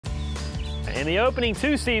In the opening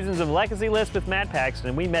 2 seasons of Legacy List with Matt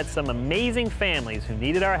Paxton, we met some amazing families who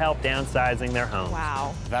needed our help downsizing their homes.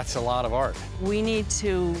 Wow. That's a lot of art. We need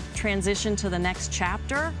to transition to the next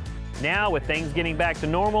chapter. Now, with things getting back to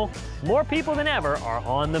normal, more people than ever are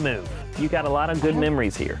on the move. You got a lot of good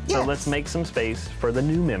memories here, so let's make some space for the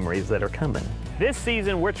new memories that are coming. This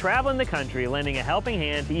season, we're traveling the country, lending a helping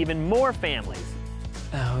hand to even more families.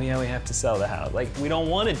 Oh yeah, we have to sell the house. Like, we don't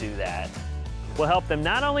want to do that. We'll help them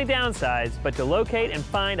not only downsize, but to locate and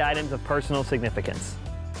find items of personal significance.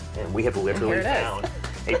 And we have literally found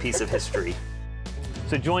a piece of history.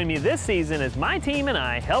 So join me this season as my team and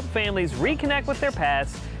I help families reconnect with their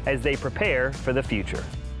past as they prepare for the future.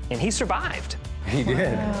 And he survived. He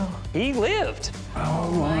did. Wow. He lived. Oh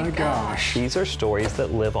my gosh. These are stories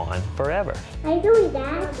that live on forever. How you doing,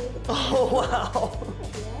 Dad? Oh, wow.